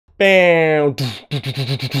Bam.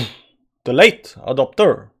 The late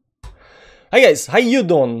adopter. Hi guys, how you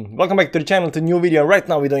doing? Welcome back to the channel to a new video. Right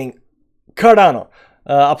now we're doing Cardano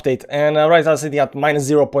update, and right now sitting at minus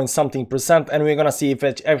 0 point something %, and we're gonna see if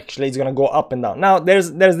it actually is gonna go up and down. Now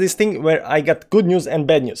there's this thing where I got good news and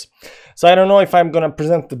bad news, so I don't know if I'm gonna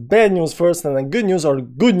present the bad news first and then good news, or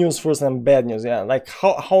good news first and bad news. Yeah, like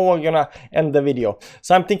how are we gonna end the video?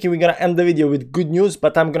 So I'm thinking we're gonna end the video with good news,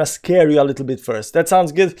 but I'm gonna scare you a little bit first. That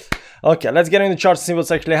sounds good? Okay, let's get in the chart and see what's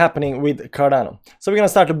actually happening with Cardano. So we're gonna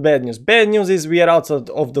start with bad news. Bad news is we are outside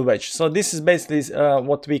of the wedge. So this is basically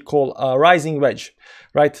what we call a rising wedge,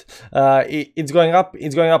 right? It's going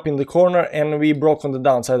up in the corner, and we broke on the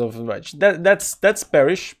downside of the wedge. That's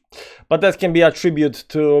bearish, but that can be attributed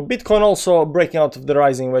to Bitcoin also breaking out of the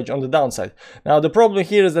rising wedge on the downside. Now the problem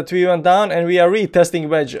here is that we went down and we are retesting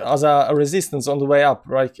wedge as a resistance on the way up,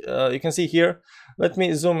 right? You can see here. Let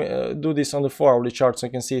me zoom, do this on the 4-hourly chart so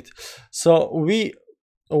you can see it. So we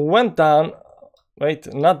went down,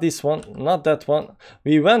 wait, not this one, not that one.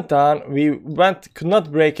 We went down, could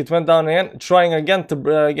not break it, went down again, trying again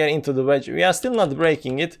to get into the wedge. We are still not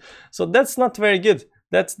breaking it, so that's not very good.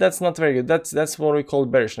 That's not very good. That's what we call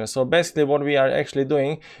bearishness. So basically what we are actually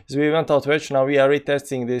doing is we went out wedge, now we are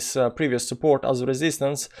retesting this previous support as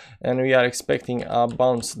resistance, and we are expecting a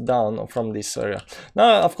bounce down from this area.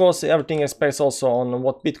 Now of course everything expects also on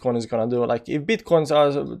what Bitcoin is gonna do. Like if Bitcoin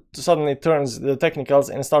suddenly turns the technicals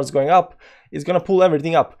and starts going up, it's gonna pull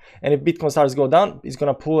everything up, and if Bitcoin starts to go down, it's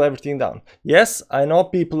gonna pull everything down. Yes, I know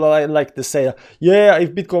people like to say, yeah,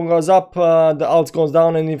 if Bitcoin goes up, the alts goes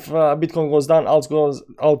down, and if Bitcoin goes down, alts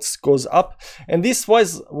goes up. And this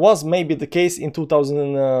was maybe the case in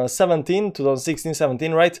 2016,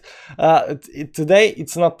 17, right? Today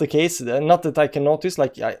it's not the case, not that I can notice.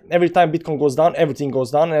 Like every time Bitcoin goes down, everything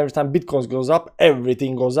goes down, and every time Bitcoin goes up,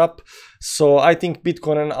 everything goes up. So I think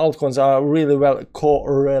Bitcoin and altcoins are really well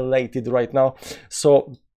correlated right now.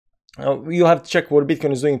 So you have to check what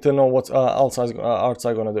Bitcoin is doing to know what alts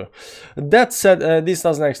are going to do. That said, this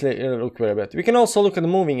doesn't actually look very bad. We can also look at the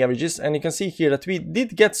moving averages, and you can see here that we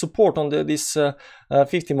did get support on this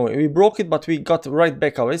 50 moving. We broke it, but we got right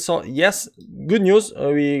back away. So yes, good news.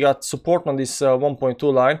 We got support on this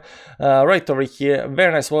 1.2 line right over here.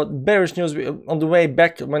 Very nice. Well, bearish news on the way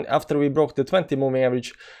back after we broke the 20 moving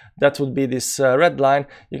average. That would be this red line.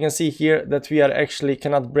 You can see here that we are actually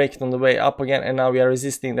cannot break it on the way up again, and now we are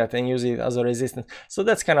resisting that and using it as a resistance. So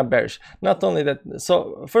that's kind of bearish. Not only that,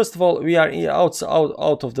 so first of all, we are out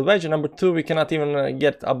of the wedge. Number two, we cannot even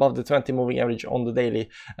get above the 20 moving average on the daily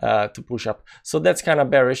to push up. So that's kind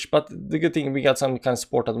of bearish, but the good thing, we got some kind of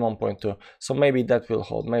support at 1.2. So maybe that will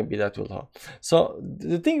hold, maybe that will hold. So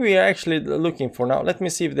the thing we are actually looking for now, let me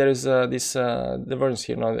see if there is this divergence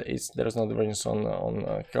here. No, there is no divergence on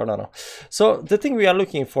Cardano. So the thing we are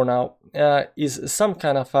looking for now is some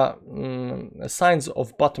kind of signs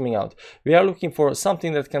of bottoming out. We are looking for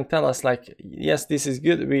something that can tell us like, yes, this is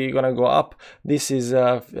good, we're gonna go up, this is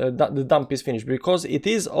the dump is finished, because it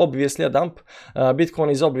is obviously a dump.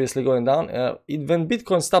 Bitcoin is obviously going down. When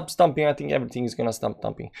Bitcoin stops dumping, I think everything is gonna stop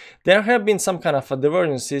dumping. There have been some kind of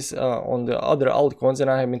divergences on the other altcoins, and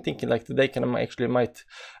I have been thinking like today might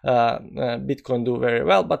Bitcoin do very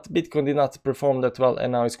well, but Bitcoin did not perform that well,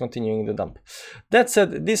 and now it's continuing the dump. That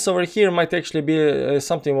said, this over here might actually be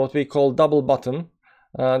something what we call double bottom.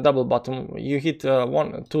 You hit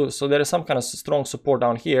 1, 2, so there is some kind of strong support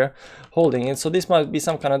down here holding it. So this might be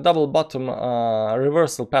some kind of double bottom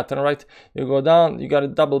reversal pattern, right? You go down, you got a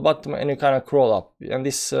double bottom, and you kind of crawl up, and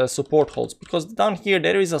this support holds, because down here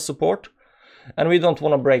there is a support, and we don't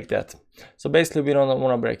want to break that. So basically we don't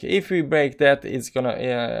want to break it. If we break that, it's gonna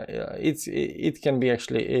it can be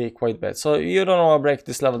actually quite bad. So you don't want to break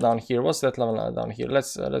this level down here. What's that level down here?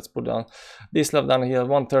 Let's put down this level down here,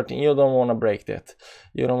 113. You don't want to break that.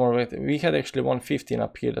 You don't want to break it. We had actually 115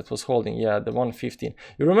 up here that was holding. Yeah, the 115.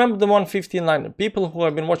 You remember the 115 line? People who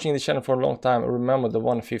have been watching the channel for a long time remember the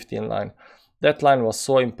 115 line. That line was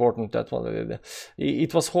so important. That one,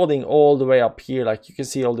 it was holding all the way up here, like you can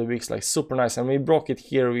see all the wicks, like super nice. And we broke it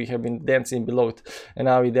here. We have been dancing below it, and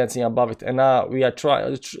now we're dancing above it, and now we are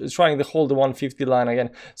trying to hold the 150 line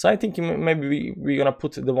again. So I think maybe we're gonna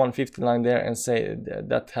put the 150 line there and say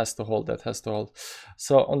that has to hold. That has to hold.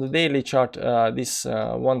 So on the daily chart, this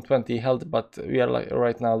 120 held, but we are like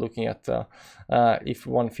right now looking at if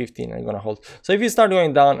 115 are gonna hold. So if you start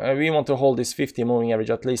going down, we want to hold this 50 moving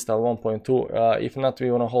average at least at 1.2. if not,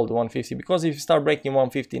 we want to hold 150, because if you start breaking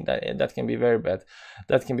 150, that can be very bad.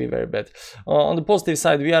 That can be very bad. On the positive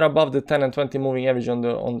side, we are above the 10 and 20 moving average on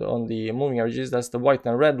the moving averages. That's the white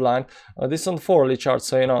and red line. This is on the 4-hourly chart,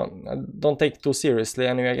 so you know, don't take it too seriously,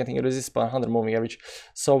 and we are getting a resistance by 100 moving average.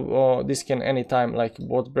 So this can anytime like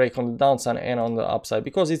both break on the downside and on the upside,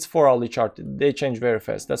 because it's 4-hourly chart. They change very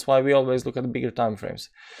fast. That's why we always look at the bigger time frames.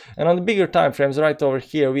 And on the bigger time frames, right over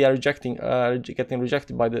here, we are getting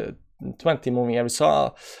rejected by the 20 moving average.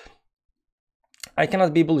 So I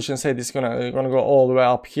cannot be bullish and say this is gonna go all the way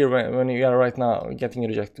up here when we are right now getting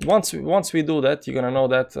rejected. Once we do that, you're gonna know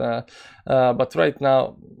that. But right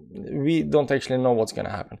now, we don't actually know what's gonna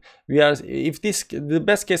happen. The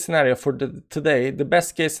best case scenario for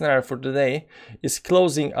today is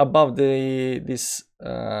closing above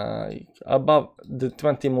above the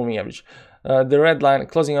 20 moving average. The red line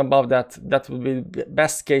closing above that would be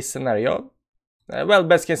best case scenario. Well,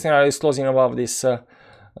 best case scenario is closing above this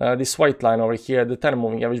white line over here, the 10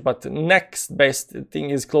 moving average, but next best thing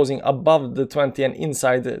is closing above the 20 and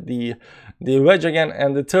inside the wedge again,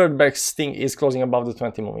 and the third best thing is closing above the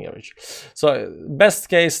 20 moving average. So best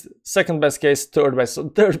case, second best case, third best. So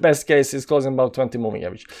third best case is closing above 20 moving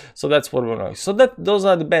average. So that's what we're doing. So those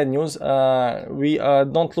are the bad news. We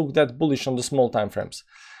don't look that bullish on the small time frames.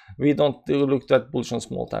 We don't look that bullish on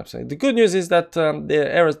small time frames. The good news is that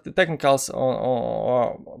the technicals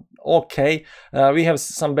are okay. We have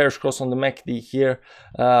some bearish cross on the MACD here,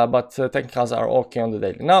 but technicals are okay on the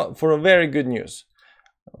daily. Now for a very good news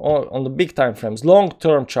on the big time frames,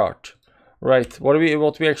 long-term chart. Right, what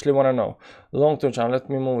we actually want to know. Long-term chart, let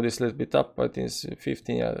me move this a little bit up. I think it's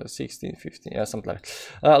 15, 16, 15, yeah, something like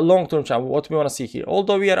that. Long-term chart, what we want to see here.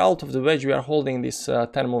 Although we are out of the wedge, we are holding this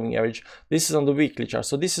 10 moving average. This is on the weekly chart,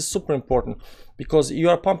 so this is super important, because you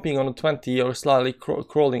are pumping on the 20, you're slightly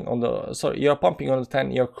crawling on the, sorry, you are pumping on the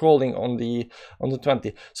 10, you're crawling on the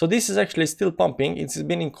 20. So this is actually still pumping. It's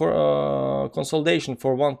been in consolidation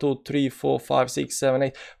for 1, 2, 3, 4, 5, 6, 7,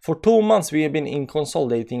 8. For 2 months we have been in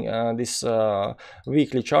consolidating this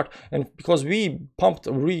weekly chart, and because we pumped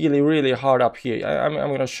really hard up here, I'm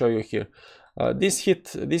going to show you here. This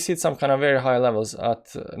hit some kind of very high levels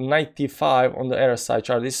at 95 on the RSI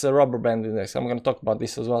chart. This is a rubber band index. I'm going to talk about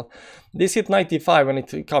this as well. This hit 95 when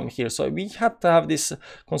it come here, so we had to have this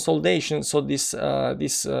consolidation, so this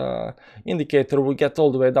indicator will get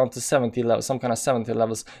all the way down to 70 levels, some kind of 70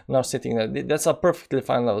 levels. Now sitting there, that's a perfectly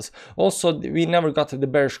fine levels. Also, we never got the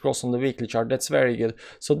bearish cross on the weekly chart. That's very good.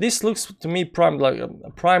 So this looks to me primed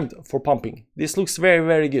for pumping. This looks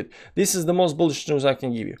very good. This is the most bullish news I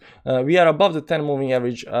can give you. We are above the 10 moving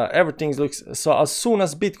average. Everything looks, so as soon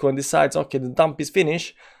as Bitcoin decides, okay, the dump is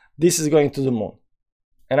finished, this is going to the moon.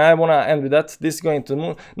 And I want to end with that. This is going to the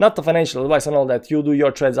moon. Not the financial advice and all that. You do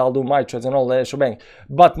your trades, I'll do my trades and all that shebang.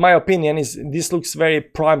 But my opinion is this looks very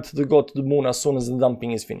primed to go to the moon as soon as the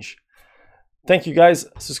dumping is finished. Thank you guys.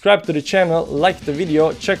 Subscribe to the channel, like the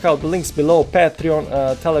video, check out the links below,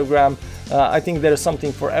 Patreon, Telegram. I think there's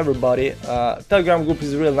something for everybody. Telegram group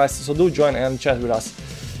is real nice, so do join and chat with us.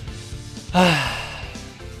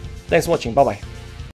 Thanks for watching. Bye bye.